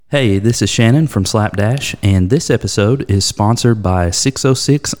Hey, this is Shannon from Slapdash, and this episode is sponsored by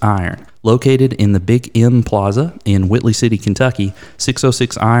 606 Iron. Located in the Big M Plaza in Whitley City, Kentucky,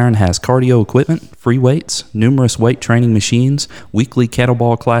 606 Iron has cardio equipment, free weights, numerous weight training machines, weekly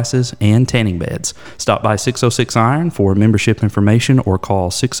kettlebell classes, and tanning beds. Stop by 606 Iron for membership information or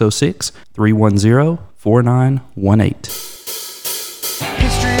call 606-310-4918.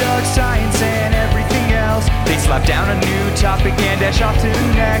 History, art, science, and everything else. They slap down a new topic and dash off to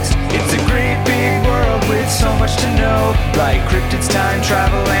the next. It's a great big world with so much to know, like cryptids, time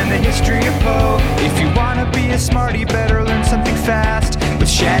travel, and the history of Poe. If you wanna be a smarty, better learn something fast with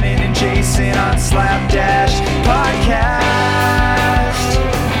Shannon and Jason on Slapdash Podcast.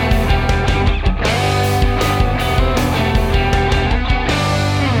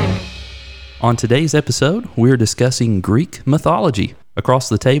 On today's episode, we're discussing Greek mythology. Across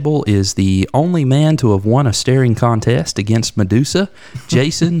the table is the only man to have won a staring contest against Medusa,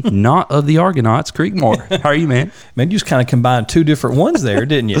 Jason, not of the Argonauts, Creekmore. How are you, man? Man, you just kind of combined two different ones there,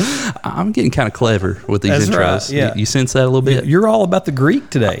 didn't you? I'm getting kind of clever with these That's intros. right, yeah. You sense that a little bit? You're all about the Greek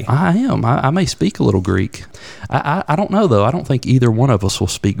today. I am. I may speak a little Greek. I don't know, though. I don't think either one of us will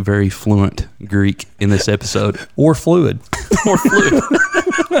speak very fluent Greek in this episode. Or fluid. Or fluent.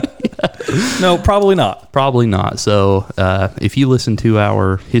 No, probably not. Probably not. So if you listened to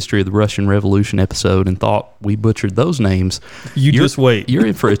our History of the Russian Revolution episode and thought we butchered those names, You just wait. You're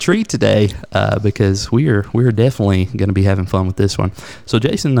in for a treat today because we're definitely going to be having fun with this one. So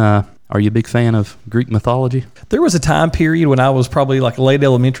Jason, are you a big fan of Greek mythology? There was a time period when I was probably like late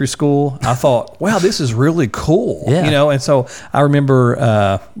elementary school. I thought, wow, this is really cool. Yeah. You know, and so I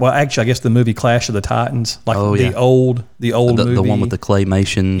remember, well, actually, I guess the movie Clash of the Titans, like the old movie. The one with the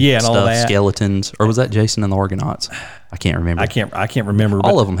claymation and stuff, all that. Skeletons, or was that Jason and the Argonauts? I can't remember. I can't remember.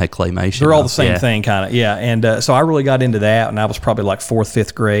 All of them had claymation. They're all the same thing, kind of, yeah. And so I really got into that, and I was probably like 4th,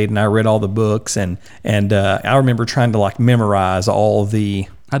 5th grade, and I read all the books, and I remember trying to like memorize all the.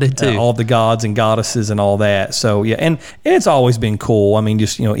 I did too. All the gods and goddesses and all that. So yeah, and it's always been cool. I mean,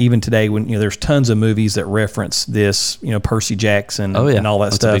 just even today when there's tons of movies that reference this, Percy Jackson and all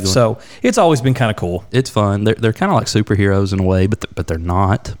that stuff. So it's always been kind of cool. It's fun. They're kind of like superheroes in a way, but they're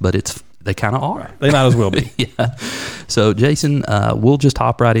not. But they kind of are. They might as well be. Yeah. So, Jason, we'll just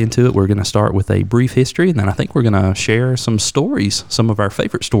hop right into it. We're going to start with a brief history, and then I think we're going to share some stories, some of our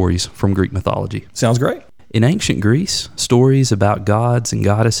favorite stories from Greek mythology. Sounds great. In ancient Greece, stories about gods and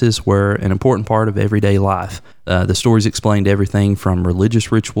goddesses were an important part of everyday life. The stories explained everything from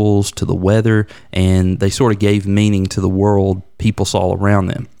religious rituals to the weather, and they sort of gave meaning to the world people saw around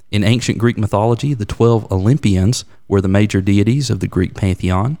them. In ancient Greek mythology, the 12 Olympians were the major deities of the Greek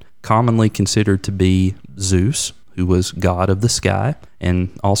pantheon, commonly considered to be Zeus, who was god of the sky, and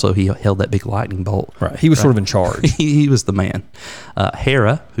also he held that big lightning bolt. Right, he was sort of in charge. He was the man.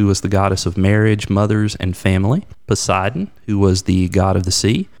 Hera, who was the goddess of marriage, mothers, and family. Poseidon, who was the god of the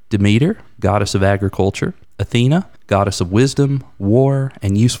sea. Demeter, goddess of agriculture. Athena, goddess of wisdom, war,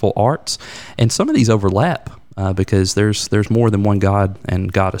 and useful arts. And some of these overlap. Because there's more than one god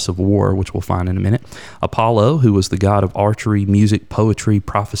and goddess of war, which we'll find in a minute. Apollo, who was the god of archery, music, poetry,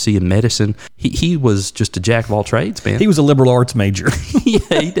 prophecy, and medicine. He was just a jack of all trades, man. He was a liberal arts major.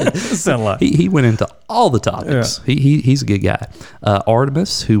 Yeah, he did. Sound like. He went into all the topics. Yeah. He's a good guy.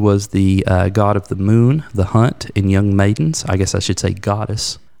 Artemis, who was the god of the moon, the hunt, and young maidens. I guess I should say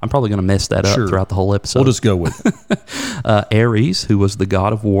goddess. I'm probably going to mess that up throughout the whole episode. We'll just go with it. Ares, who was the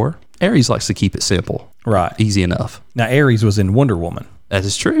god of war. Ares likes to keep it simple. Right. Easy enough. Now, Ares was in Wonder Woman. That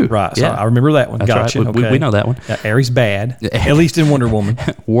is true. Right. So yeah. I remember that one. That's gotcha. Right. Okay. We know that one. Ares bad, at least in Wonder Woman.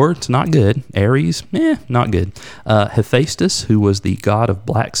 War's not good. Ares, not good. Hephaestus, who was the god of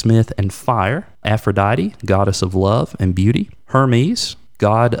blacksmith and fire. Aphrodite, goddess of love and beauty. Hermes,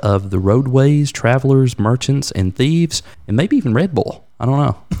 god of the roadways, travelers, merchants, and thieves, and maybe even Red Bull. I don't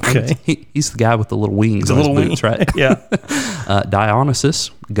know. Okay. He's the guy with the little wings on his boots, right? Yeah. Dionysus,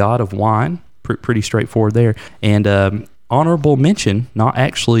 god of wine. Pretty straightforward there. And honorable mention, not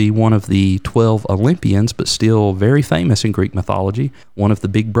actually one of the 12 Olympians, but still very famous in Greek mythology, one of the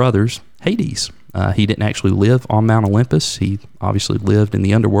big brothers, Hades. He didn't actually live on Mount Olympus. He obviously lived in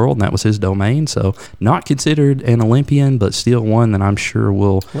the underworld, and that was his domain. So not considered an Olympian, but still one that I'm sure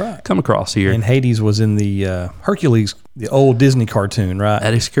we'll come across here. And Hades was in the Hercules, the old Disney cartoon, right?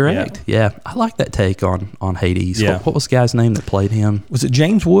 That is correct. Yeah. I like that take on Hades. Yeah. What was the guy's name that played him? Was it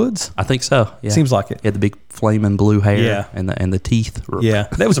James Woods? I think so. Yeah. Seems like it. He had the big flaming blue hair and the teeth. Yeah,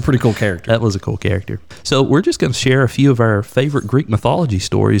 that was a pretty cool character. That was a cool character. So we're just going to share a few of our favorite Greek mythology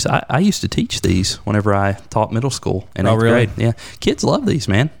stories. I used to teach these whenever I taught middle school in 8th grade. Yeah, kids love these,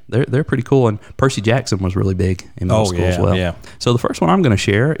 man. They're pretty cool. And Percy Jackson was really big in middle school as well. Yeah. So the first one I'm going to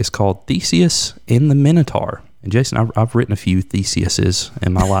share is called Theseus and the Minotaur. And Jason, I've written a few Theseuses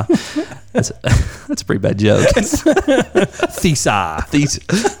in my life. That's a pretty bad joke. Thesei.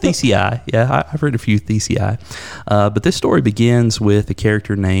 Yeah, I've written a few Thesei. But this story begins with a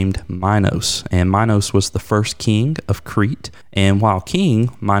character named Minos. And Minos was the first king of Crete. And while king,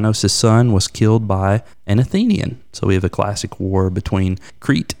 Minos' son was killed by an Athenian. So we have a classic war between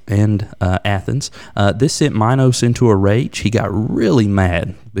Crete and Athens. This sent Minos into a rage. He got really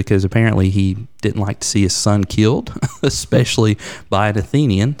mad because apparently he didn't like to see his son killed, especially by an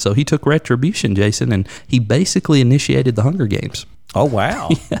Athenian. So he took retribution, Jason, and he basically initiated the Hunger Games. Oh, wow.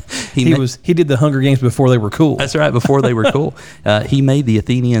 Yeah. He did the Hunger Games before they were cool. That's right, before they were cool. He made the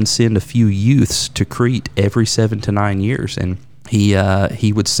Athenians send a few youths to Crete every 7 to 9 years, and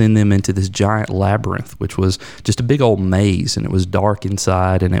he would send them into this giant labyrinth, which was just a big old maze, and it was dark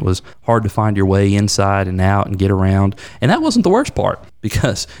inside, and it was hard to find your way inside and out and get around. And that wasn't the worst part,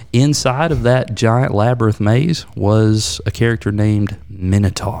 because inside of that giant labyrinth maze was a character named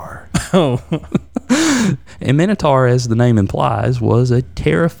Minotaur. Oh. And Minotaur, as the name implies, was a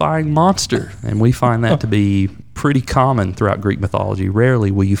terrifying monster, and we find that to be pretty common throughout Greek mythology. Rarely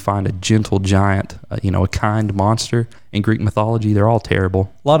will you find a gentle giant, a kind monster in Greek mythology. They're all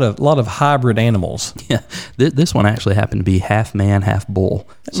terrible. A lot of hybrid animals. Yeah, this one actually happened to be half man, half bull.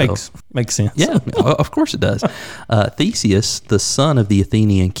 That makes sense. Yeah, of course it does. Theseus, the son of the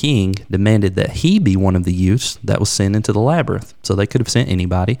Athenian king, demanded that he be one of the youths that was sent into the labyrinth. So they could have sent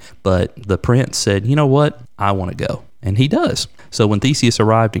anybody, but the prince said, "You know what? I want to go." And he does. So when Theseus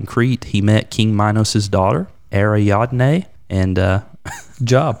arrived in Crete, he met King Minos' daughter, Ariadne, and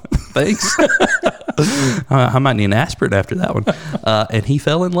job. Thanks. I might need an aspirin after that one. And he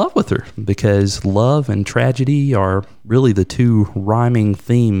fell in love with her because love and tragedy are really the two rhyming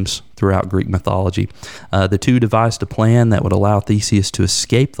themes throughout Greek mythology. The two devised a plan that would allow Theseus to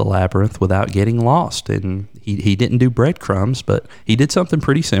escape the labyrinth without getting lost. And he didn't do breadcrumbs, but he did something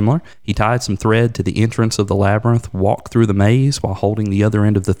pretty similar. He tied some thread to the entrance of the labyrinth, walked through the maze while holding the other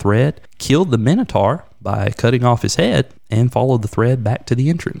end of the thread, killed the Minotaur by cutting off his head, and followed the thread back to the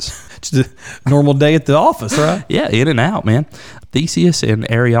entrance. Just a normal day at the office, right? Yeah, in and out, man. Theseus and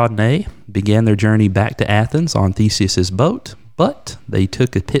Ariadne began their journey back to Athens on Theseus's boat, but they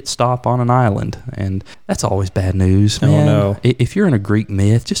took a pit stop on an island, and that's always bad news, man. Oh, no. If you're in a Greek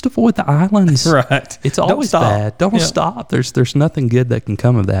myth, just avoid the islands. Right. It's always bad. Don't stop. There's nothing good that can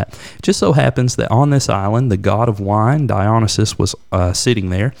come of that. It just so happens that on this island, the god of wine, Dionysus, was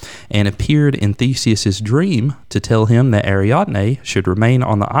sitting there and appeared in Theseus's dream to tell him that Ariadne should remain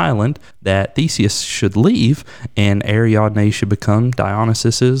on the island, that Theseus should leave, and Ariadne should become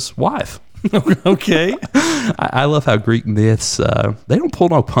Dionysus's wife. Okay. I love how Greek myths, they don't pull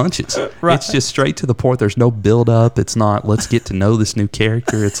no punches. Right. It's just straight to the point. There's no build up. It's not, let's get to know this new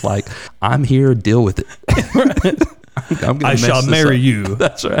character. It's like, I'm here, deal with it. I shall marry you.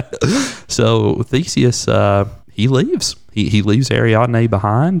 That's right. So Theseus, he leaves. He leaves Ariadne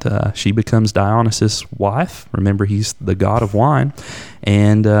behind. She becomes Dionysus' wife. Remember, he's the god of wine.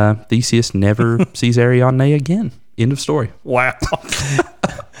 And Theseus never sees Ariadne again. End of story. Wow.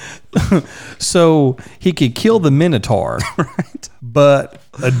 So he could kill the Minotaur, right? But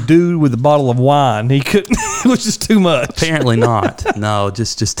a dude with a bottle of wine, he couldn't. It was just too much. Apparently not. No,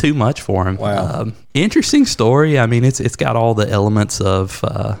 just too much for him. Wow. Interesting story. I mean, it's got all the elements of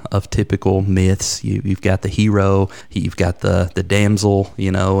typical myths. You've got the hero, you've got the damsel,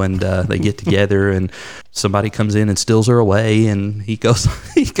 and they get together and somebody comes in and steals her away, and he goes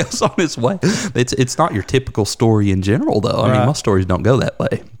on his way. It's not your typical story in general, though. I mean, most stories don't go that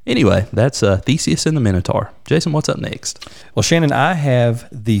way. Anyway, that's Theseus and the Minotaur. Jason, what's up next? Well, Shannon, I have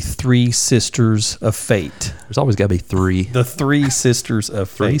the Three Sisters of Fate. There's always got to be three. The Three Sisters of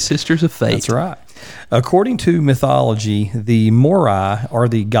Fate. Three Sisters of Fate. That's right. According to mythology, the Moirai are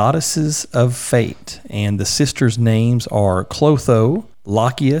the goddesses of fate, and the sisters' names are Clotho,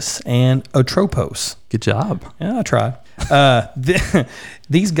 Lachesis, and Atropos. Good job. Yeah, I tried.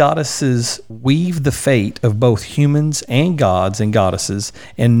 These goddesses weave the fate of both humans and gods and goddesses,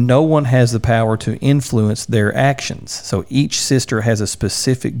 and no one has the power to influence their actions. So each sister has a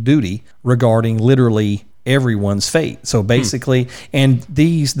specific duty regarding literally everyone's fate. So basically, and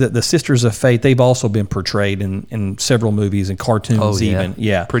these the Sisters of Fate, they've also been portrayed in several movies and cartoons. Even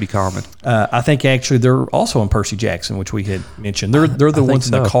pretty common. I think actually they're also in Percy Jackson, which we had mentioned. They're the ones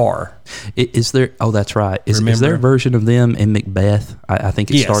in the car. Is there? Oh, that's right. Is there a version of them in Macbeth? I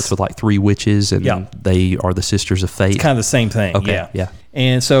think it starts with like 3 witches, and they are the Sisters of Fate. It's kind of the same thing. Okay. Yeah.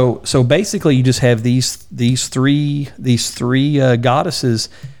 And so basically, you just have these three goddesses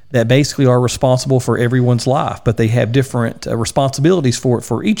that basically are responsible for everyone's life, but they have different responsibilities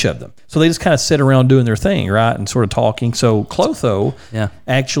for each of them. So they just kind of sit around doing their thing, right, and sort of talking. So Clotho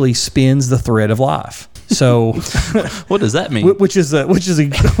actually spins the thread of life. So what does that mean? Which is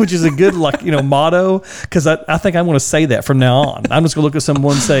a good motto, because I think I'm going to say that from now on. I'm just going to look at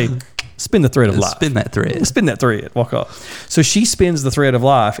someone and say, spin the thread of life. Spin that thread. Spin that thread. Walk off. So she spins the thread of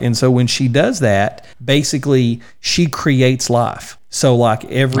life. And so when she does that, basically she creates life. So like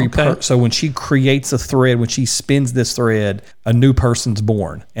so when she creates a thread, when she spins this thread, a new person's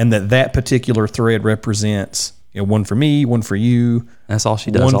born. And that particular thread represents, one for me, one for you. That's all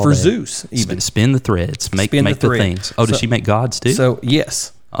she does. One all for day. Zeus. Even spin the threads. Make the things. Oh, does she make gods too? So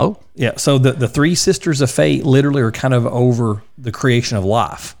yes. Oh. Yeah, so the 3 Sisters of Fate literally are kind of over the creation of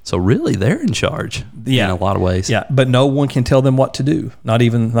life. So really, they're in charge in a lot of ways. Yeah, but no one can tell them what to do. Not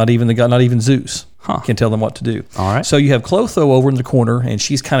even the god, not even Zeus can tell them what to do. All right. So you have Clotho over in the corner, and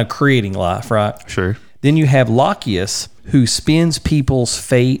she's kind of creating life, right? Sure. Then you have Lochias, who spins people's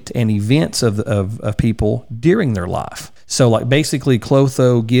fate and events of people during their life. So like basically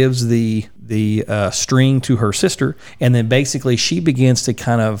Clotho gives the string to her sister, and then basically she begins to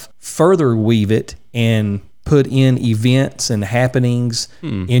kind of further weave it and put in events and happenings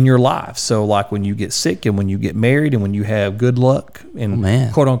in your life. So like when you get sick and when you get married and when you have good luck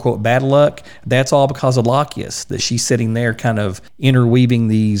and quote unquote bad luck, that's all because of Lochias, that she's sitting there kind of interweaving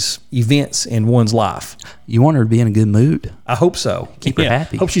these events in one's life. You want her to be in a good mood. I hope so. Keep her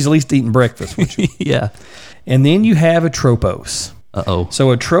happy. Hope she's at least eating breakfast with you. Yeah. And then you have Atropos. Uh-oh.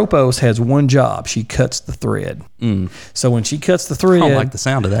 So Atropos has one job. She cuts the thread. So when she cuts the thread... I don't like the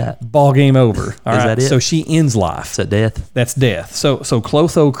sound of that. Ball game over. All right? That it? So she ends life. Is that death? That's death. So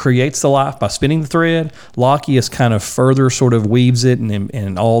Clotho creates the life by spinning the thread. Lochias kind of further sort of weaves it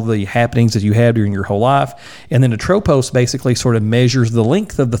and all the happenings that you had during your whole life. And then Atropos basically sort of measures the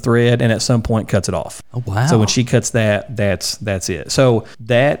length of the thread and at some point cuts it off. Oh, wow. So when she cuts that's it. So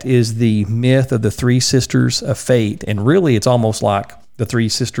that is the myth of the 3 Sisters of Fate. And really it's almost like the 3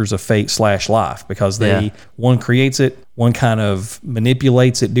 Sisters of Fate / life, because one creates it, one kind of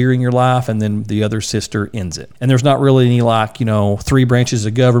manipulates it during your life, and then the other sister ends it. And there's not really any 3 branches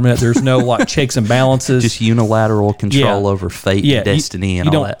of government. There's no like checks and balances. Just unilateral control over fate and destiny and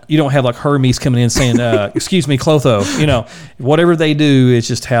all that. You don't have like Hermes coming in saying, excuse me, Clotho, whatever they do, it's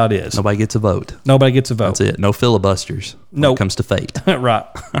just how it is. Nobody gets a vote. That's it. No filibusters when it comes to fate. Right.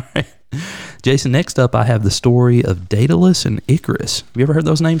 All right. Jason, next up, I have the story of Daedalus and Icarus. Have you ever heard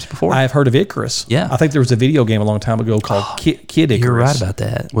those names before? I have heard of Icarus. Yeah. I think there was a video game a long time ago called Kid Icarus. You're right about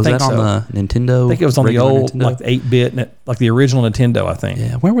that. Was that on the Nintendo? I think it was on the old, Nintendo? like the 8-bit, like the original Nintendo, I think.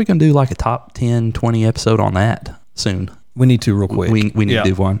 Yeah. When are we going to do like a top 10, 20 episode on that soon? We need to real quick. We need to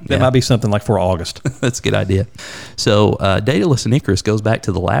do one. That might be something like for August. That's a good idea. So Daedalus and Icarus goes back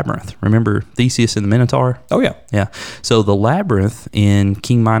to the labyrinth. Remember Theseus and the Minotaur? Oh, yeah. Yeah. So the labyrinth in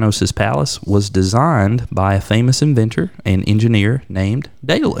King Minos' palace was designed by a famous inventor and engineer named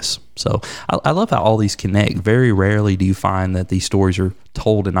Daedalus. So I love how all these connect. Very rarely do you find that these stories are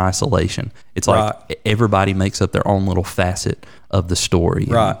told in isolation. It's like everybody makes up their own little facet of the story.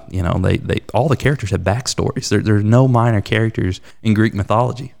 Right. And, they all the characters have backstories. There's no minor characters in Greek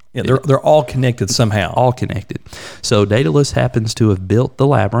mythology. Yeah, they're all connected somehow. All connected. So Daedalus happens to have built the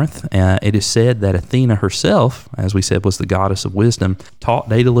labyrinth. It is said that Athena herself, as we said, was the goddess of wisdom, taught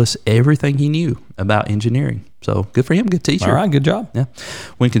Daedalus everything he knew about engineering. So good for him, good teacher. All right, good job. Yeah.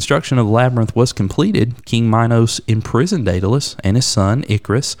 When construction of the labyrinth was completed, King Minos imprisoned Daedalus and his son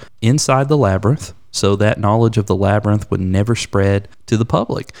Icarus inside the labyrinth, so that knowledge of the labyrinth would never spread to the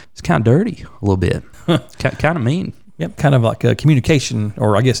public. It's kind of dirty a little bit. Kind of mean. Yep, kind of like communication,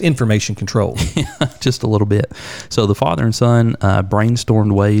 or I guess information control. Just a little bit. So the father and son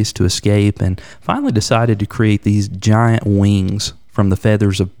brainstormed ways to escape and finally decided to create these giant wings from the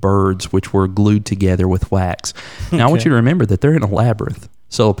feathers of birds, which were glued together with wax. Now, I want you to remember that they're in a labyrinth.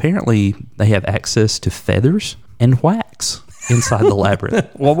 So apparently they have access to feathers and wax inside the labyrinth.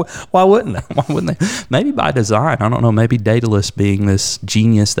 Well, why wouldn't they? Why wouldn't they? Maybe by design. I don't know. Maybe Daedalus, being this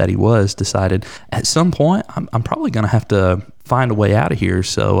genius that he was, decided at some point, I'm probably going to have to find a way out of here.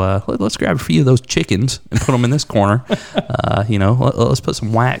 So let's grab a few of those chickens and put them in this corner. Let's put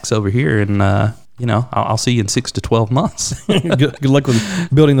some wax over here and I'll see you in 6 to 12 months. Good luck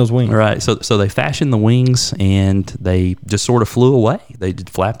with building those wings. Right. So they fashioned the wings, and they just sort of flew away. They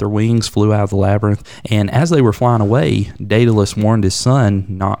flapped their wings, flew out of the labyrinth, and as they were flying away, Daedalus warned his son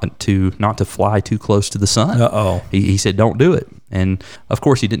not to fly too close to the sun. Uh-oh. He said, don't do it. And of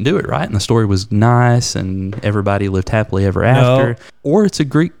course he didn't do it, right? And the story was nice and everybody lived happily ever after. No. Or it's a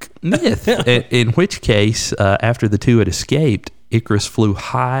Greek myth, in which case, after the two had escaped, Icarus flew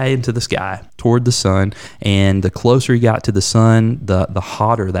high into the sky toward the sun, and the closer he got to the sun, the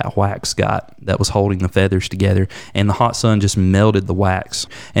hotter that wax got that was holding the feathers together, and the hot sun just melted the wax,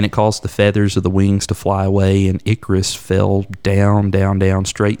 and it caused the feathers of the wings to fly away, and Icarus fell down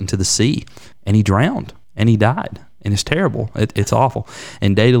straight into the sea, and he drowned, and he died. And it's terrible. It's awful.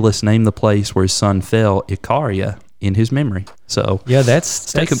 And Daedalus named the place where his son fell Icaria in his memory. So yeah,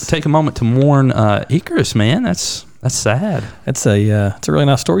 that's take a moment to mourn Icarus, man. That's sad. It's a really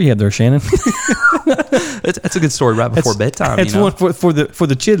nice story you had there, Shannon. That's a good story right before bedtime. It's one for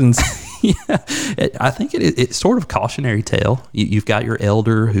the chiddens. Yeah, I think it's sort of a cautionary tale. You've got your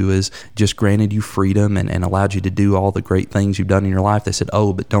elder who has just granted you freedom and allowed you to do all the great things you've done in your life. They said,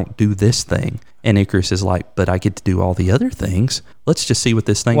 oh, but don't do this thing. And Icarus is like, but I get to do all the other things. Let's just see what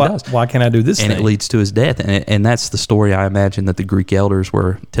this thing does. Why can't I do this thing? And it leads to his death. And that's the story I imagine that the Greek elders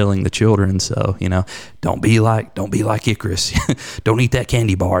were telling the children. So, don't be like Icarus. Don't eat that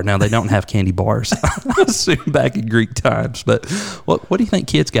candy bar. Now, they don't have candy bars, I assume, back in Greek times. But what do you think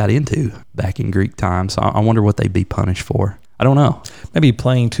kids got into back in Greek times? I wonder what they'd be punished for. I don't know. Maybe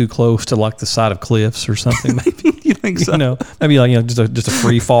playing too close to like the side of cliffs or something. Maybe you think so? Maybe like just a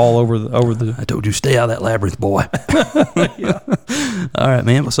free fall over the. I told you, stay out of that labyrinth, boy. Yeah. All right,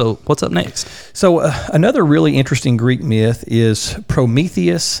 man. So what's up next? So another really interesting Greek myth is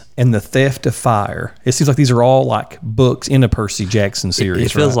Prometheus and the theft of fire. It seems like these are all like books in a Percy Jackson series.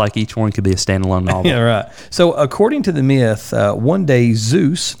 It feels like each one could be a standalone novel. Yeah, right. So according to the myth, one day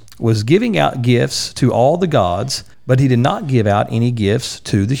Zeus was giving out gifts to all the gods, but he did not give out any gifts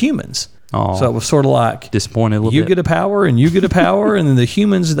to the humans. Oh, so it was sort of like disappointed a little you bit. Get a power and you get a power, and then the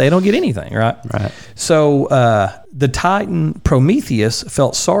humans, they don't get anything, right? Right. So the Titan Prometheus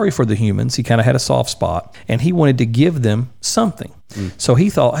felt sorry for the humans. He kind of had a soft spot, and he wanted to give them something. So he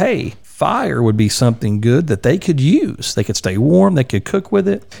thought, hey, fire would be something good that they could use. They could stay warm. They could cook with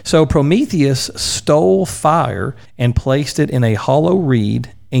it. So Prometheus stole fire and placed it in a hollow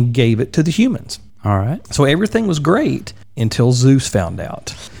reed and gave it to the humans. All right. So everything was great until Zeus found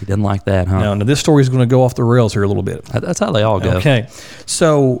out. He didn't like that, huh? Now this story is going to go off the rails here a little bit. That's how they all go. Okay.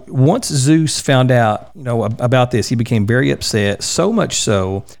 So once Zeus found out, about this, he became very upset, so much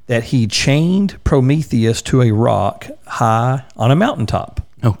so that he chained Prometheus to a rock high on a mountaintop.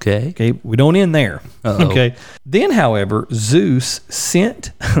 Okay. We don't end there. Uh-oh. Okay. Then, however, Zeus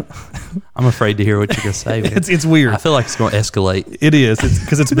sent... I'm afraid to hear what you're going to say. It's weird. I feel like it's going to escalate. It is,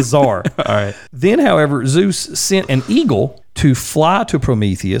 because it's bizarre. All right. Then, however, Zeus sent an eagle to fly to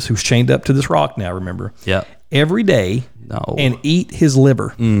Prometheus, who's chained up to this rock now, remember? Yeah. Every day and eat his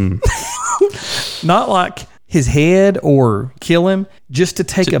liver. Not like his head or kill him, just to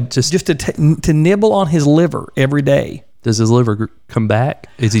take to nibble on his liver every day. Does his liver come back?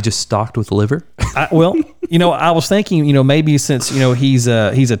 Is he just stocked with liver? I was thinking, maybe since he's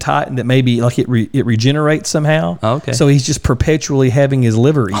a Titan, that maybe like it regenerates somehow. Oh, okay. So he's just perpetually having his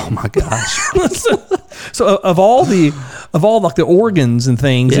liver eaten. Oh my gosh. So of all like the organs and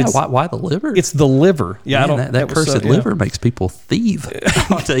things, why the liver? It's the liver. Yeah, man, that cursed liver makes people thieve.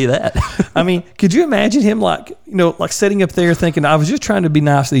 I'll tell you that. I mean, could you imagine him like sitting up there thinking, I was just trying to be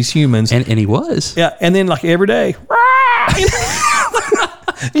nice to these humans, and he was. Yeah, and then like every day.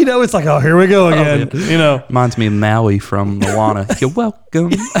 It's like, oh, here we go again. Reminds me of Maui from Moana. You're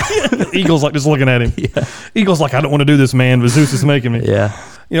welcome. Eagle's like just looking at him. Yeah. Eagle's like, I don't want to do this, man, but Zeus is making me. Yeah.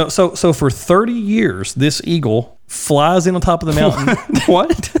 So for 30 years, this eagle flies in on top of the mountain.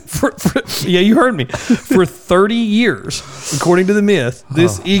 What? Yeah, you heard me. For 30 years, according to the myth,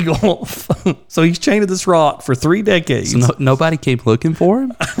 this eagle. So he's chained to this rock for 3 decades. So nobody came looking for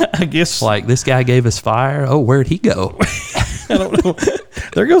him? I guess. Like, this guy gave us fire. Oh, where'd he go? I don't know.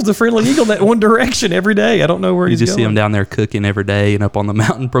 There goes the friendly eagle that one direction every day. I don't know where he's going. You just see him down there cooking every day and up on the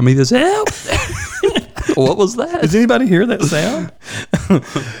mountain. Prometheus, help! What was that? Does anybody hear that sound?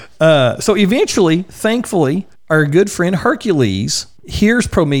 So eventually, thankfully, our good friend Hercules hears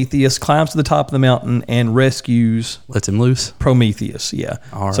Prometheus, climbs to the top of the mountain, and rescues... Lets him loose? Prometheus, yeah.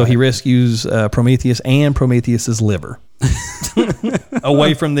 All right. So he rescues Prometheus and Prometheus's liver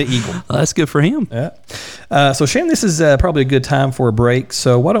away from the eagle. Well, that's good for him. Yeah. So Shane, this is probably a good time for a break.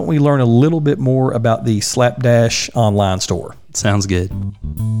 So why don't we learn a little bit more about the Slapdash online store? Sounds good.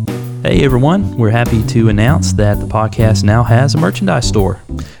 Hey everyone, we're happy to announce that the podcast now has a merchandise store.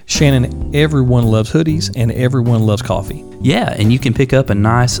 Shannon, everyone loves hoodies and everyone loves coffee. Yeah, and you can pick up a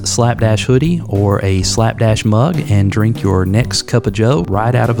nice Slapdash hoodie or a Slapdash mug and drink your next cup of joe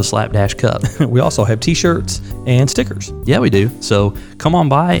right out of a Slapdash cup. We also have t-shirts and stickers. Yeah, we do. So come on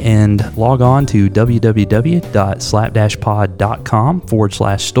by and log on to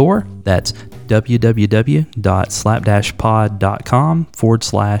www.slapdashpod.com/store. That's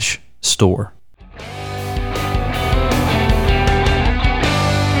www.slapdashpod.com/store.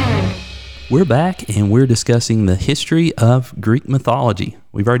 We're back and we're discussing the history of Greek mythology.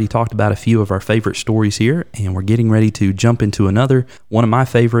 We've already talked about a few of our favorite stories here, and we're getting ready to jump into another, one of my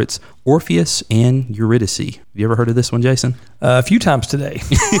favorites, Orpheus and Eurydice. Have you ever heard of this one, Jason? A few times today.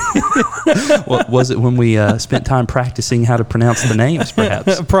 Well, was it when we spent time practicing how to pronounce the names,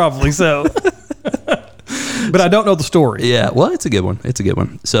 perhaps? Probably so. But I don't know the story. Yeah, well, it's a good one.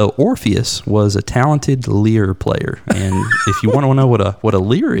 So Orpheus was a talented lyre player. And if you want to know what a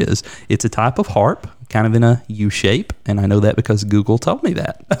lyre is, it's a type of harp, kind of in a U shape. And I know that because Google told me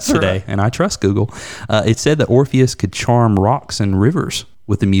that today. Right. And I trust Google. It said that Orpheus could charm rocks and rivers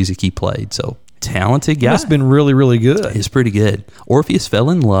with the music he played. So talented guy. Must have been really, really good. It's pretty good. Orpheus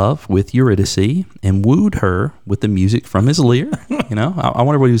fell in love with Eurydice and wooed her with the music from his lyre. You know, I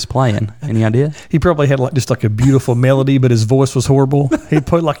wonder what he was playing. Any idea? He probably had just a beautiful melody, but his voice was horrible. He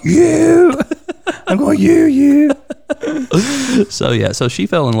put you. I'm going, you. So she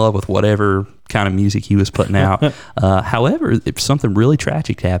fell in love with whatever kind of music he was putting out. However, something really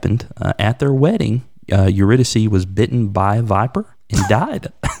tragic happened. At their wedding, Eurydice was bitten by a viper and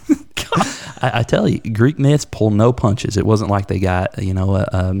died. I tell you, Greek myths pull no punches. It wasn't like they got,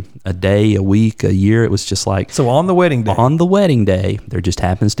 a day, a week, a year. It was just like... So on the wedding day. On the wedding day, there just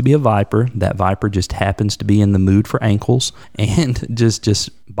happens to be a viper. That viper just happens to be in the mood for ankles and just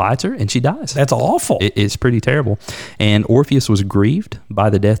bites her and she dies. That's awful. It's pretty terrible. And Orpheus was grieved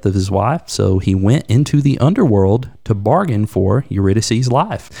by the death of his wife, so he went into the underworld to bargain for Eurydice's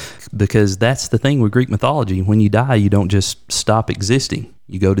life. Because that's the thing with Greek mythology. When you die, you don't just stop existing.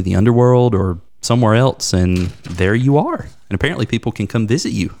 You go to the underworld or somewhere else, and there you are. And apparently people can come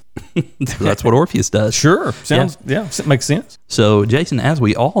visit you. So that's what Orpheus does. Sure. Yeah, makes sense. So, Jason, as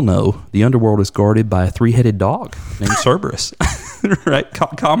we all know, the underworld is guarded by a three-headed dog named Cerberus. Right?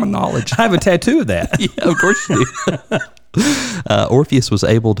 Common knowledge. I have a tattoo of that. Yeah, of course you do. Orpheus was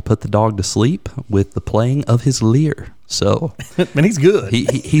able to put the dog to sleep with the playing of his lyre. So, man, he's good.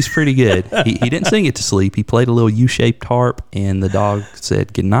 He's pretty good. He didn't sing it to sleep. He played a little U-shaped harp, and the dog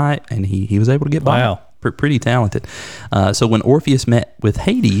said goodnight, and he was able to get by. Wow. Pretty talented. So when Orpheus met with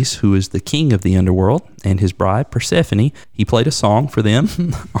Hades, who is the king of the underworld, and his bride Persephone, he played a song for them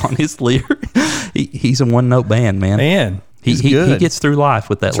on his lyre. He's a one-note band, man. Man, he gets through life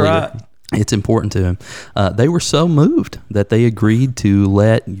with that lyre. Right. It's important to him. They were so moved that they agreed to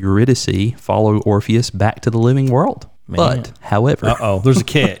let Eurydice follow Orpheus back to the living world. Man. But, however... there's a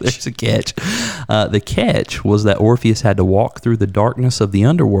catch. There's a catch. The catch was that Orpheus had to walk through the darkness of the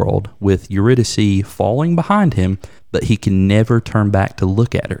underworld with Eurydice falling behind him, but he can never turn back to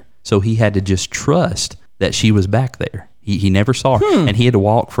look at her. So he had to just trust that she was back there. He never saw her. And he had to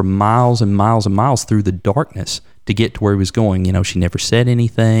walk for miles and miles and miles through the darkness to get to where he was going. You know, she never said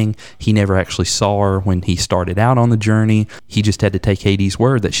anything. He never actually saw her when he started out on the journey. He just had to take Hades'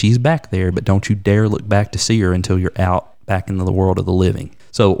 word that she's back there, but don't you dare look back to see her until you're out back into the world of the living.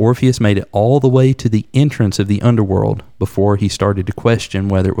 So Orpheus made it all the way to the entrance of the underworld before he started to question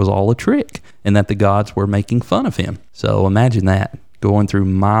whether it was all a trick and that the gods were making fun of him. So imagine that. Going through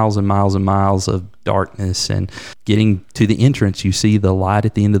miles and miles and miles of darkness and getting to the entrance, you see the light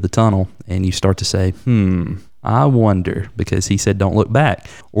at the end of the tunnel and you start to say, I wonder, because he said, don't look back.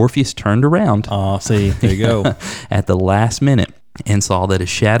 Orpheus turned around. See, there you go. At the last minute and saw that a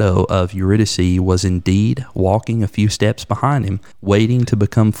shadow of Eurydice was indeed walking a few steps behind him, waiting to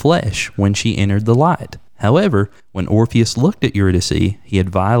become flesh when she entered the light. However, when Orpheus looked at Eurydice, he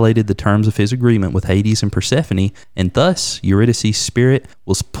had violated the terms of his agreement with Hades and Persephone, and thus Eurydice's spirit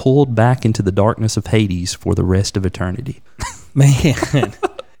was pulled back into the darkness of Hades for the rest of eternity. Man.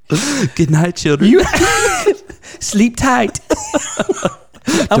 Good night, children. Sleep tight.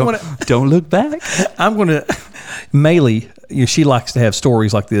 Don't look back. I'm going to... Maylee, she likes to have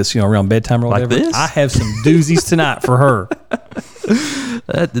stories like this, around bedtime or whatever. Like this? I have some doozies tonight for her.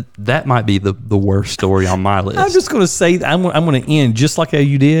 That might be the worst story on my list. I'm just going to say that I'm going to end just like how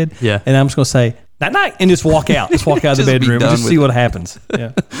you did. Yeah. And I'm just going to say, night, and just walk out. Just walk out of the bedroom and just see what happens.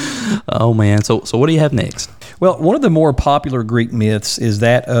 Yeah. Oh, man. So what do you have next? Well, one of the more popular Greek myths is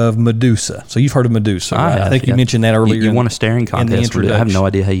that of Medusa. So you've heard of Medusa, right? I think you mentioned that earlier. You won a staring contest. I have no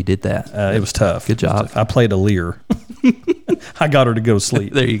idea how you did that. It was tough. Good job. I played a lyre. I got her to go to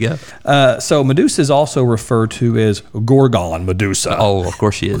sleep. There you go. So Medusa is also referred to as Gorgon Medusa. Oh, of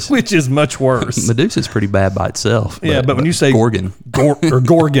course she is. Which is much worse. Medusa's pretty bad by itself. But when you say Gorgon.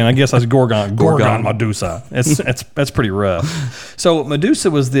 Gorgon, I guess that's Gorgon. Gorgon Medusa. That's pretty rough. So Medusa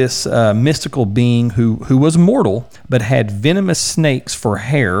was this mystical being who was mortal, but had venomous snakes for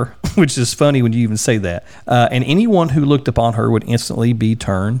hair, which is funny when you even say that. And anyone who looked upon her would instantly be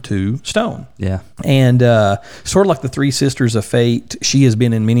turned to stone. Yeah. And sort of like the Three Sisters of Fate, she has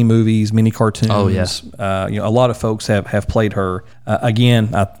been in many movies, many cartoons. Oh, yeah. A lot of folks have played her.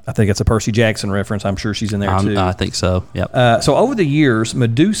 Again, I think it's a Percy Jackson reference. I'm sure she's in there too. I think so. Yep. So over the years,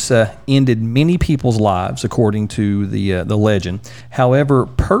 Medusa ended many people's lives, according to the legend. However,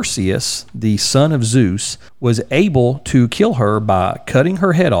 Perseus, the son of Zeus, was able to kill her by cutting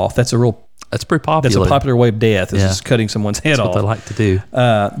her head off. That's pretty popular. That's a popular way of death, is just cutting someone's head off. That's what they like to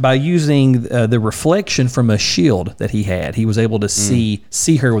do. By using the reflection from a shield that he had, he was able to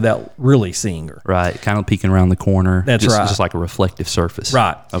see her without really seeing her. Right, kind of peeking around the corner. That's right. Just like a reflective surface.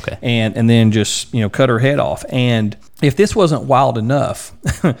 Right. Okay. And then just cut her head off. And if this wasn't wild enough,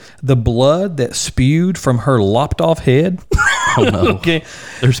 the blood that spewed from her lopped off head. Oh no. Okay.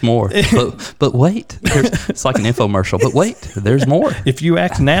 There's more. But wait. It's like an infomercial. But wait, there's more. If you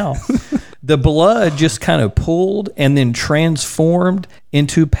act now. The blood just kind of pulled and then transformed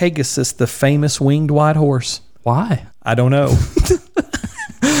into Pegasus, the famous winged white horse. Why? I don't know.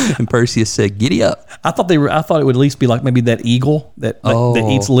 And Perseus said, "Giddy up." I thought it would at least be like maybe that eagle that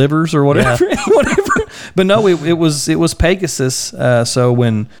eats livers or whatever. Yeah. Whatever. But no, it was Pegasus. So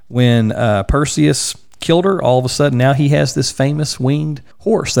when Perseus killed her, all of a sudden now he has this famous winged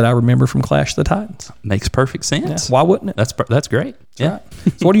horse that I remember from Clash of the Titans. Makes perfect sense. Yeah. Why wouldn't it? That's great. Yeah. Right.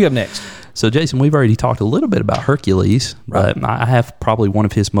 So what do you have next? So, Jason, we've already talked a little bit about Hercules, but I have probably one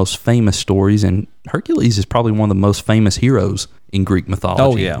of his most famous stories, and Hercules is probably one of the most famous heroes in Greek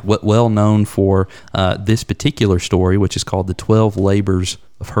mythology. Oh, yeah. Well known for this particular story, which is called the 12 Labors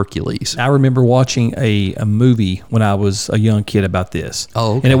of Hercules. I remember watching a movie when I was a young kid about this.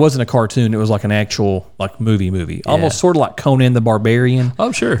 Oh, okay. And it wasn't a cartoon. It was like an actual movie. Yeah. Almost sort of like Conan the Barbarian.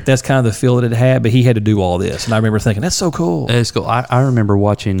 Oh, sure. That's kind of the feel that it had, but he had to do all this. And I remember thinking, that's so cool. It's cool. I remember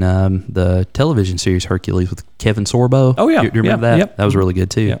watching the television series Hercules with Kevin Sorbo. Oh, yeah. Do you remember that? Yep. That was really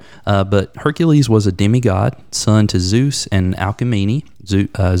good, too. Yep. But Hercules was a demigod, son to Zeus and Alcmene,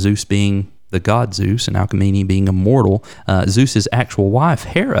 Zeus being the god Zeus and Alcmene being immortal. Zeus's actual wife,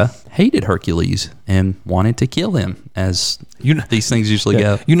 Hera, hated Hercules and wanted to kill him, as these things usually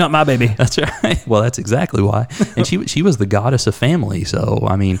go. You're not my baby. That's right. Well, that's exactly why. And she was the goddess of family. So,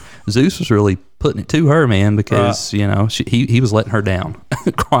 I mean, Zeus was really putting it to her, man, because, he was letting her down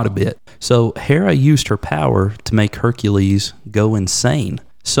quite a bit. So Hera used her power to make Hercules go insane.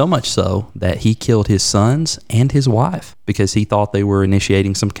 So much so that he killed his sons and his wife because he thought they were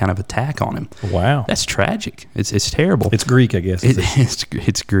initiating some kind of attack on him. Wow. That's tragic. It's terrible. It's Greek, I guess. It's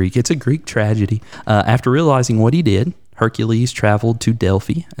Greek. It's a Greek tragedy. After realizing what he did, Hercules traveled to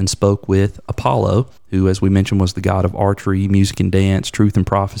Delphi and spoke with Apollo, who, as we mentioned, was the god of archery, music and dance, truth and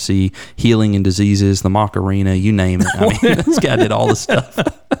prophecy, healing and diseases, the Macarena, you name it. I mean, this guy did all the stuff.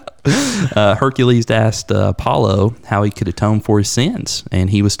 Hercules asked Apollo how he could atone for his sins, and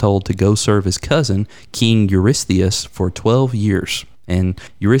he was told to go serve his cousin, King Eurystheus, for 12 years. And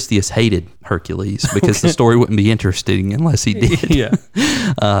Eurystheus hated Hercules because the story wouldn't be interesting unless he did.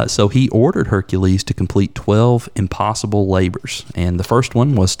 Yeah. So he ordered Hercules to complete 12 impossible labors. And the first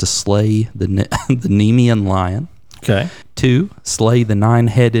one was to slay the Nemean lion. Okay. 2, slay the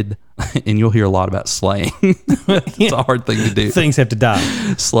 9-headed, and you'll hear a lot about slaying. It's a hard thing to do. Things have to die.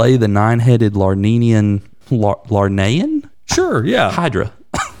 Slay the 9-headed Lernaean. Sure, yeah. Hydra.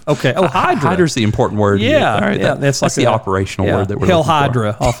 Okay. Oh, Hydra. Hydra's the important word. Yeah. All right, yeah. That's the operational word that we're Hell looking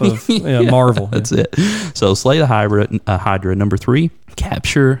Hydra for. off of Marvel. That's it. So slay the Hydra. Number 3,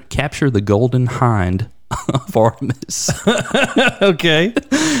 capture the golden hind of Artemis. Okay.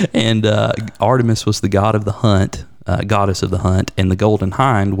 And Artemis was the god of the hunt. Goddess of the hunt, and the golden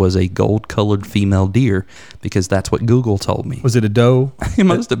hind was a gold-colored female deer, because that's what Google told me. Was it a doe? It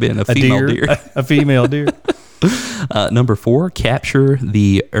must have been a female deer. A female deer. Number 4, capture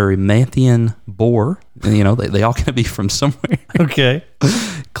the Erymanthian boar. And, they all gotta be from somewhere. Okay.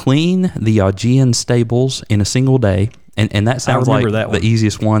 Clean the Augean stables in a single day. And that sounds like the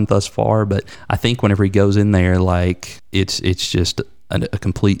easiest one thus far, but I think whenever he goes in there, like it's just a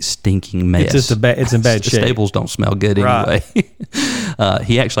complete stinking mess. It's in bad shape. Stables don't smell good anyway.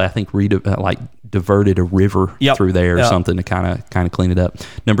 He actually, I think, diverted a river through there or something to kind of clean it up.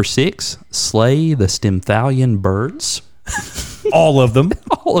 Number 6, slay the Stymphalian birds. All of them.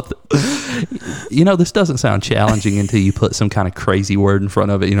 All of them. This doesn't sound challenging until you put some kind of crazy word in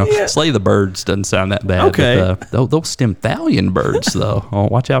front of it. Slay the birds doesn't sound that bad. Okay. But, those Stymphalian birds, though. Oh,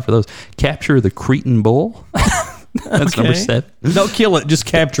 watch out for those. Capture the Cretan bull. That's number 7. Don't kill it. Just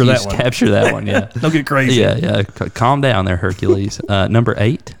capture that one. Capture that one, yeah. Don't get crazy. Yeah. Calm down there, Hercules. Number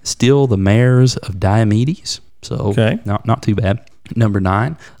 8, steal the mares of Diomedes. So, not too bad. Number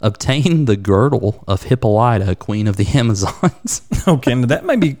 9, obtain the girdle of Hippolyta, queen of the Amazons. Okay, now that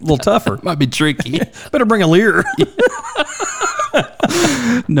might be a little tougher. Might be tricky. Better bring a lyre.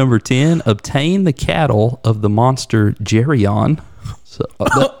 Number 10, obtain the cattle of the monster Geryon. So,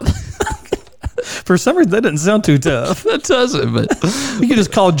 for some reason, that doesn't sound too tough. That doesn't, but you can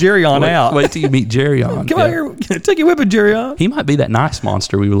just call Geryon out. Wait till you meet Geryon. Come out here, take your whipping, Geryon. He might be that nice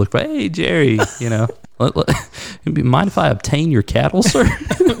monster we would look for. Hey, Jerry, mind if I obtain your cattle, sir?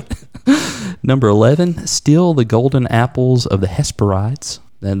 Number 11, steal the golden apples of the Hesperides.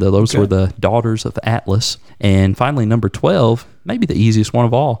 And those were the daughters of Atlas. And finally, number 12, maybe the easiest one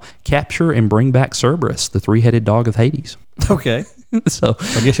of all, capture and bring back Cerberus, the 3-headed dog of Hades. Okay. So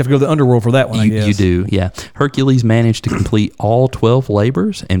I guess you have to go to the underworld for that one, I guess. You do, yeah. Hercules managed to complete all 12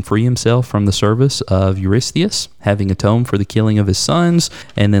 labors and free himself from the service of Eurystheus, having atoned for the killing of his sons.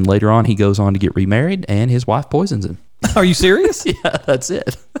 And then later on, he goes on to get remarried, and his wife poisons him. Are you serious? Yeah, that's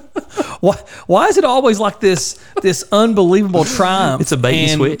it. Why is it always like this unbelievable triumph? It's a bait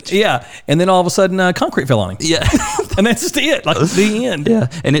and switch. Yeah, and then all of a sudden concrete fell on him. Yeah. And that's just it, like the end. Yeah,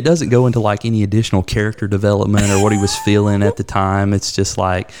 and it doesn't go into like any additional character development or what he was feeling at the time. It's just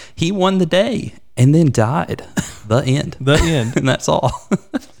like he won the day and then died. The end. The end. And that's all.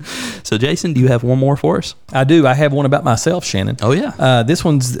 So, Jason, do you have one more for us? I do. I have one about myself, Shannon. Oh, yeah. This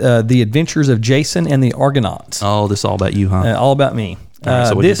one's The Adventures of Jason and the Argonauts. Oh, this is all about you, huh? All about me.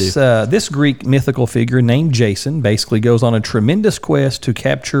 So this Greek mythical figure named Jason basically goes on a tremendous quest to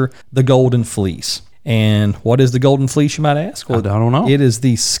capture the Golden Fleece. And what is the Golden Fleece, you might ask? Well, I don't know. It is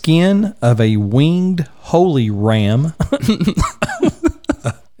the skin of a winged holy ram.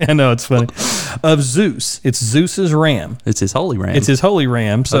 I know, it's funny. Of Zeus. It's Zeus's ram. It's his holy ram. It's his holy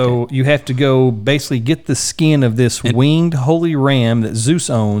ram. So you have to go basically get the skin of this winged holy ram that Zeus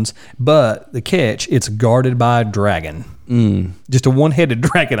owns. But the catch, it's guarded by a dragon. Just a one-headed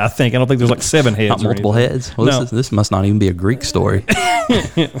dragon, I think. I don't think there's like 7 heads. Not multiple heads? Well, no. This must not even be a Greek story.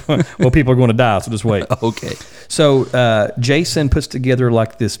 Well, people are going to die, so just wait. Okay. So Jason puts together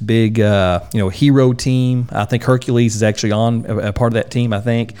like this big, hero team. I think Hercules is actually on a part of that team, I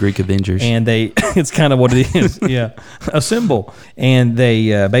think. Greek Avengers. And it's kind of what it is. Yeah. Assemble. And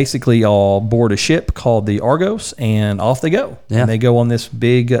they basically all board a ship called the Argos, and off they go. Yeah. And they go on this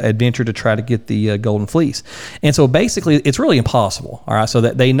big adventure to try to get the Golden Fleece. And so basically, it's really impossible. All right. So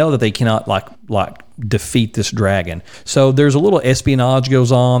that they know that they cannot like defeat this dragon. So there's a little espionage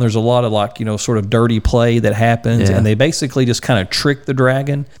goes on. There's a lot of sort of dirty play that happens, and they basically just kind of trick the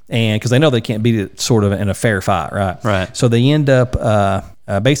dragon, and because they know they can't beat it sort of in a fair fight, right? Right. So they end up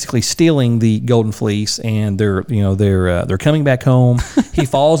basically stealing the Golden Fleece, and they're coming back home. He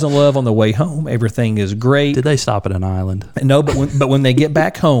falls in love on the way home. Everything is great. Did they stop at an island? No, but when they get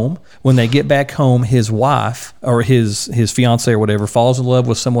back home, his wife or his fiance or whatever falls in love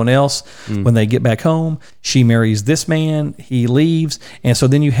with someone else. When they get back home, she marries this man. He leaves, and so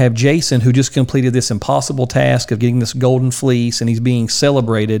then you have Jason, who just completed this impossible task of getting this Golden Fleece, and he's being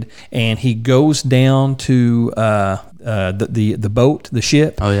celebrated. And he goes down to the boat, the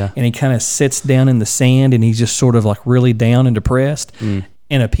ship. Oh, yeah. And he kind of sits down in the sand, and he's just sort of like really down and depressed.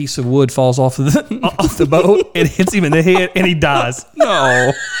 And a piece of wood falls off the boat and hits him in the head, and he dies.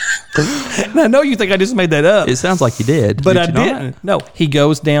 No. And I know you think I just made that up. It sounds like you did. But I didn't. No, he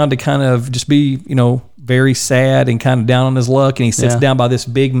goes down to kind of just be, very sad and kind of down on his luck, and he sits down by this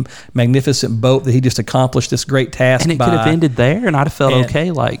big, magnificent boat that he just accomplished this great task by. And it could have ended there, and I'd have felt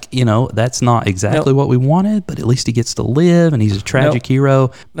okay. Like, that's not exactly what we wanted, but at least he gets to live, and he's a tragic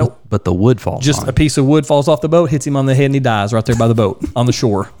hero. Nope. But the wood falls Just on a piece of wood falls off the boat, hits him on the head, and he dies right there by the boat on the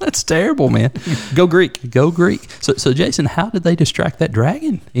shore. That's terrible, man. Go Greek. Go Greek. So Jason, how did they distract that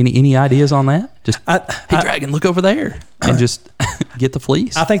dragon? Any ideas on that? Just, hey, dragon, look over there, and just get the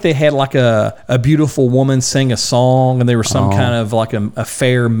fleece. I think they had like a beautiful woman sing a song, and there was some kind of like a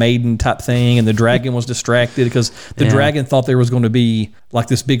fair maiden type thing, and the dragon was distracted because the dragon thought there was going to be like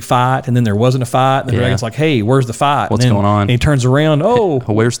this big fight, and then there wasn't a fight, and the dragon's like, hey, where's the fight? What's going on? And he turns around,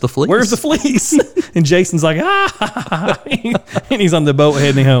 where's the fleece? Where's the fleece? and Jason's like, and he's on the boat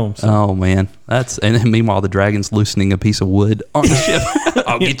heading home. So. Oh man, and then meanwhile the dragon's loosening a piece of wood on the ship.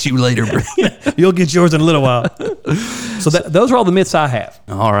 I'll get you later, bro. You'll get yours in a little while. So those are all the myths I have.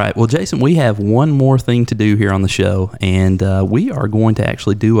 All right. Well, Jason, we have one more thing to do here on the show, and we are going to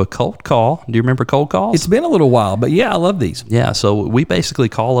actually do a cold call. Do you remember cold calls? It's been a little while, but yeah, I love these. Yeah. So we basically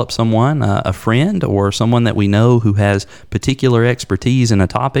call up someone, a friend or someone that we know who has particular expertise in a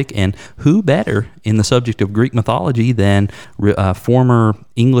topic, and who better in the subject of Greek mythology than a former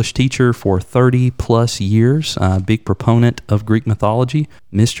English teacher for 30 plus years, big proponent of Greek mythology,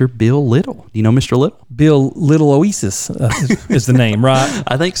 Mr. Bill Little. Do you know Mr. Little? Bill Little Oasis is the name, right?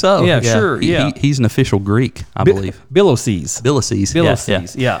 I think so. Yeah, sure. Yeah, he's an official Greek, I believe. Billoces.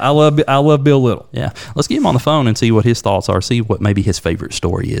 Yeah, I love Bill Little. Yeah, let's get him on the phone and see what his thoughts are. See what maybe his favorite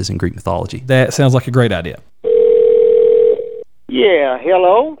story is in Greek mythology. That sounds like a great idea. Yeah,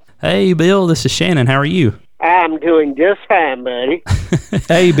 hello? Hey, Bill, this is Shannon. How are you? I'm doing just fine, buddy.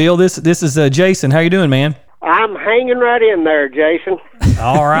 Hey, Bill, this is Jason. How you doing, man? I'm hanging right in there, Jason.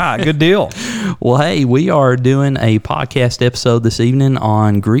 All right, good deal. Well, hey, we are doing a podcast episode this evening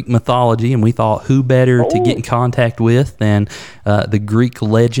on Greek mythology, and we thought who better to get in contact with than the Greek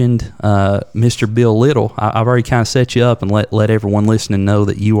legend, Mr. Bill Little. I've already kind of set you up and let everyone listening know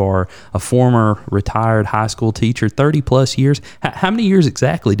that you are a former retired high school teacher, 30 plus years. How many years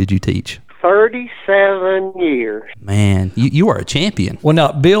exactly did you teach? 37 years. Man, you are a champion. Well,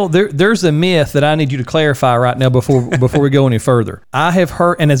 now, Bill, there's a myth that I need you to clarify right now before we go any further. I have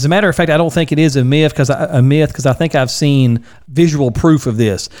heard, and as a matter of fact, I don't think it is a myth because I think I've seen visual proof of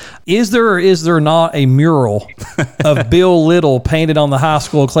this. Is there or is there not a mural of Bill Little painted on the high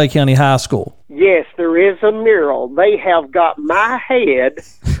school, Clay County High School? Yes, there is a mural. They have got my head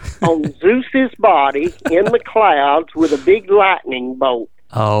on Zeus's body in the clouds with a big lightning bolt.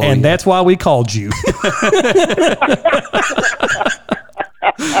 Oh, and that's why we called you.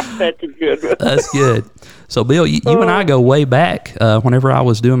 That's a good one. That's good. So, Bill, you and I go way back. Whenever I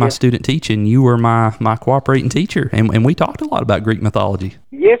was doing my student teaching, you were my cooperating teacher, and we talked a lot about Greek mythology.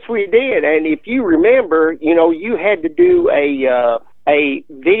 Yes, we did. And if you remember, you had to do a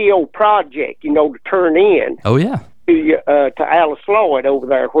video project, to turn in. Oh, yeah. To Alice Lloyd over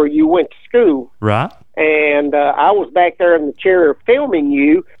there where you went to school. Right. And I was back there in the chair filming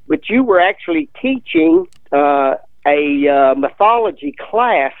you, but you were actually teaching a mythology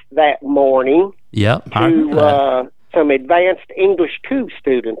class that morning. Yep. To some advanced English 2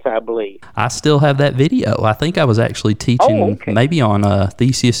 students, I believe. I still have that video. I think I was actually teaching maybe on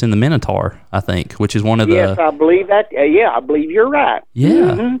Theseus and the Minotaur, I think, which is one of the... Yes, I believe that. I believe you're right.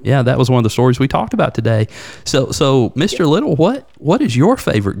 Yeah, yeah, that was one of the stories we talked about today. So Mr. Little, what is your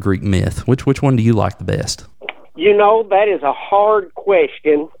favorite Greek myth? Which one do you like the best? That is a hard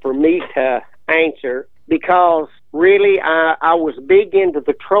question for me to answer because really I was big into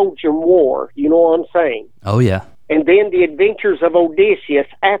the Trojan War. You know what I'm saying? Oh, yeah. And then the adventures of Odysseus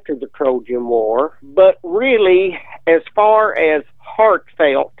after the Trojan War. But really, as far as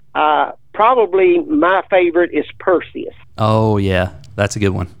heartfelt, probably my favorite is Perseus. Oh, yeah. That's a good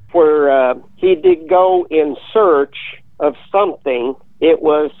one. Where he did go in search of something. It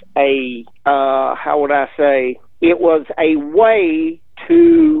was it was a way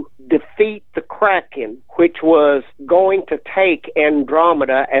to defeat the Kraken, which was going to take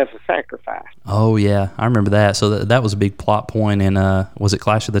Andromeda as a sacrifice. Oh, yeah. I remember that. So that was a big plot point in, was it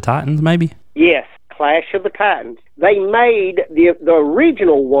Clash of the Titans, maybe? Yes, Clash of the Titans. They made, the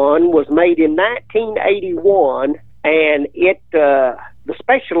original one was made in 1981, and the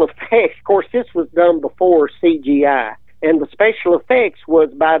special effects, of course, this was done before CGI, and the special effects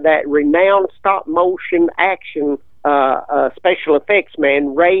was by that renowned stop-motion action special effects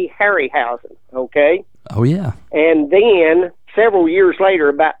man, Ray Harryhausen, okay? Oh, yeah. And then, several years later,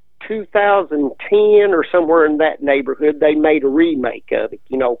 about 2010 or somewhere in that neighborhood, they made a remake of it,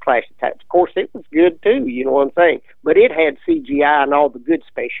 Clash of Titans. Of course, it was good, too, you know what I'm saying? But it had CGI and all the good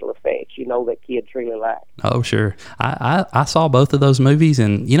special effects, that kids really liked. Oh, sure. I saw both of those movies,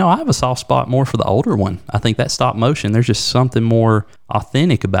 and, I have a soft spot more for the older one. I think that stop motion, there's just something more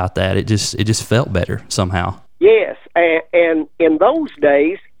authentic about that. It just felt better somehow. Yes, and in those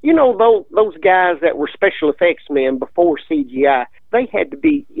days, those guys that were special effects men before CGI, they had to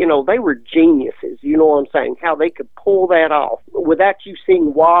be, they were geniuses, you know what I'm saying, how they could pull that off without you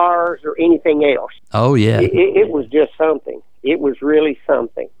seeing wires or anything else. Oh, yeah. It was just something. It was really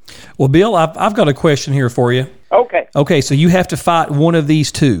something. Well, Bill, I've got a question here for you. Okay. Okay, so you have to fight one of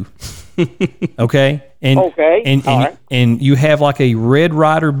these two. Okay? And you have like a Red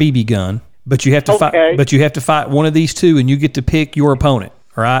Ryder BB gun. But you have to fight. But you have to fight one of these two, and you get to pick your opponent.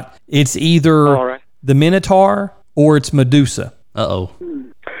 All right. It's either the Minotaur or it's Medusa? Uh-oh.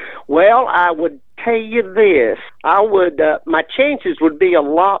 Well, I would tell you this. I would, my chances would be a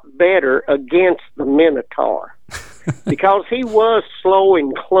lot better against the Minotaur because he was slow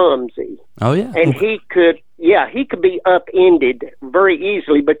and clumsy. Oh, yeah. And he could be upended very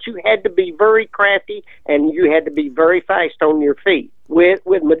easily, but you had to be very crafty and you had to be very fast on your feet. With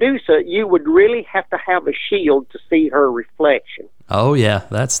Medusa, you would really have to have a shield to see her reflection. Oh, yeah.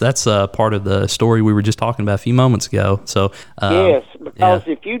 That's part of the story we were just talking about a few moments ago. So yes, because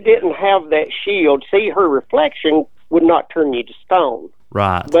if you didn't have that shield, see her reflection would not turn you to stone.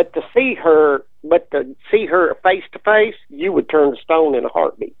 Right. But to see her face to face, you would turn to stone in a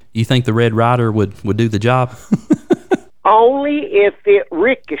heartbeat. You think the Red Rider would do the job? Only if it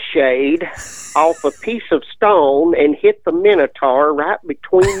ricocheted off a piece of stone and hit the Minotaur right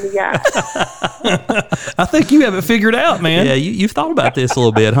between the eyes. I think you have it figured out, man. Yeah, you've thought about this a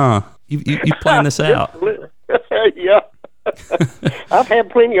little bit, huh? You planned this out. Yeah. I've had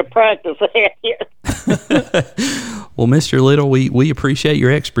plenty of practice at it. Well, Mr. Little, we appreciate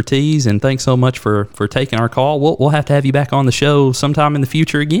your expertise, and thanks so much for taking our call. We'll have to have you back on the show sometime in the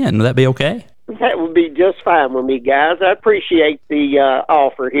future again. Will that be okay? That would be just fine with me, guys. I appreciate the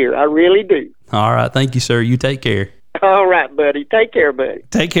offer here. I really do. All right. Thank you, sir. You take care. All right, buddy. Take care, buddy.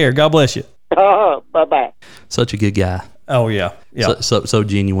 Take care. God bless you. Bye-bye. Such a good guy. Oh, yeah. Yeah. So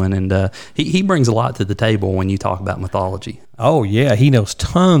genuine. And he brings a lot to the table when you talk about mythology. Oh, yeah. He knows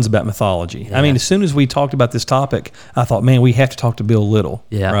tons about mythology. Yeah. I mean, as soon as we talked about this topic, I thought, man, we have to talk to Bill Little.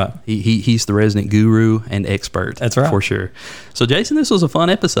 Yeah. Right. He's the resident guru and expert. That's right. For sure. So, Jason, this was a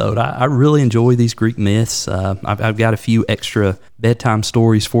fun episode. I really enjoy these Greek myths. I've got a few extra bedtime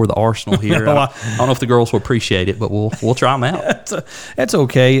stories for the arsenal here. I don't know if the girls will appreciate it, but we'll try them out. That's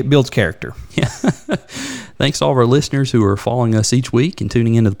okay. It builds character. Yeah. Thanks to all of our listeners who are following us each week and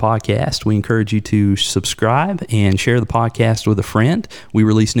tuning into the podcast. We encourage you to subscribe and share the podcast with a friend. We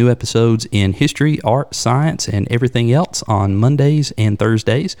release new episodes in history, art, science, and everything else on Mondays and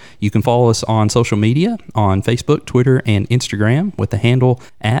Thursdays. You can follow us on social media on Facebook, Twitter, and Instagram with the handle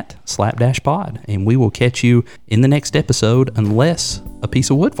 @slapdashpod. And we will catch you in the next episode unless a piece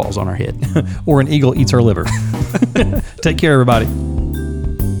of wood falls on our head. Or an eagle eats our liver. Take care, everybody.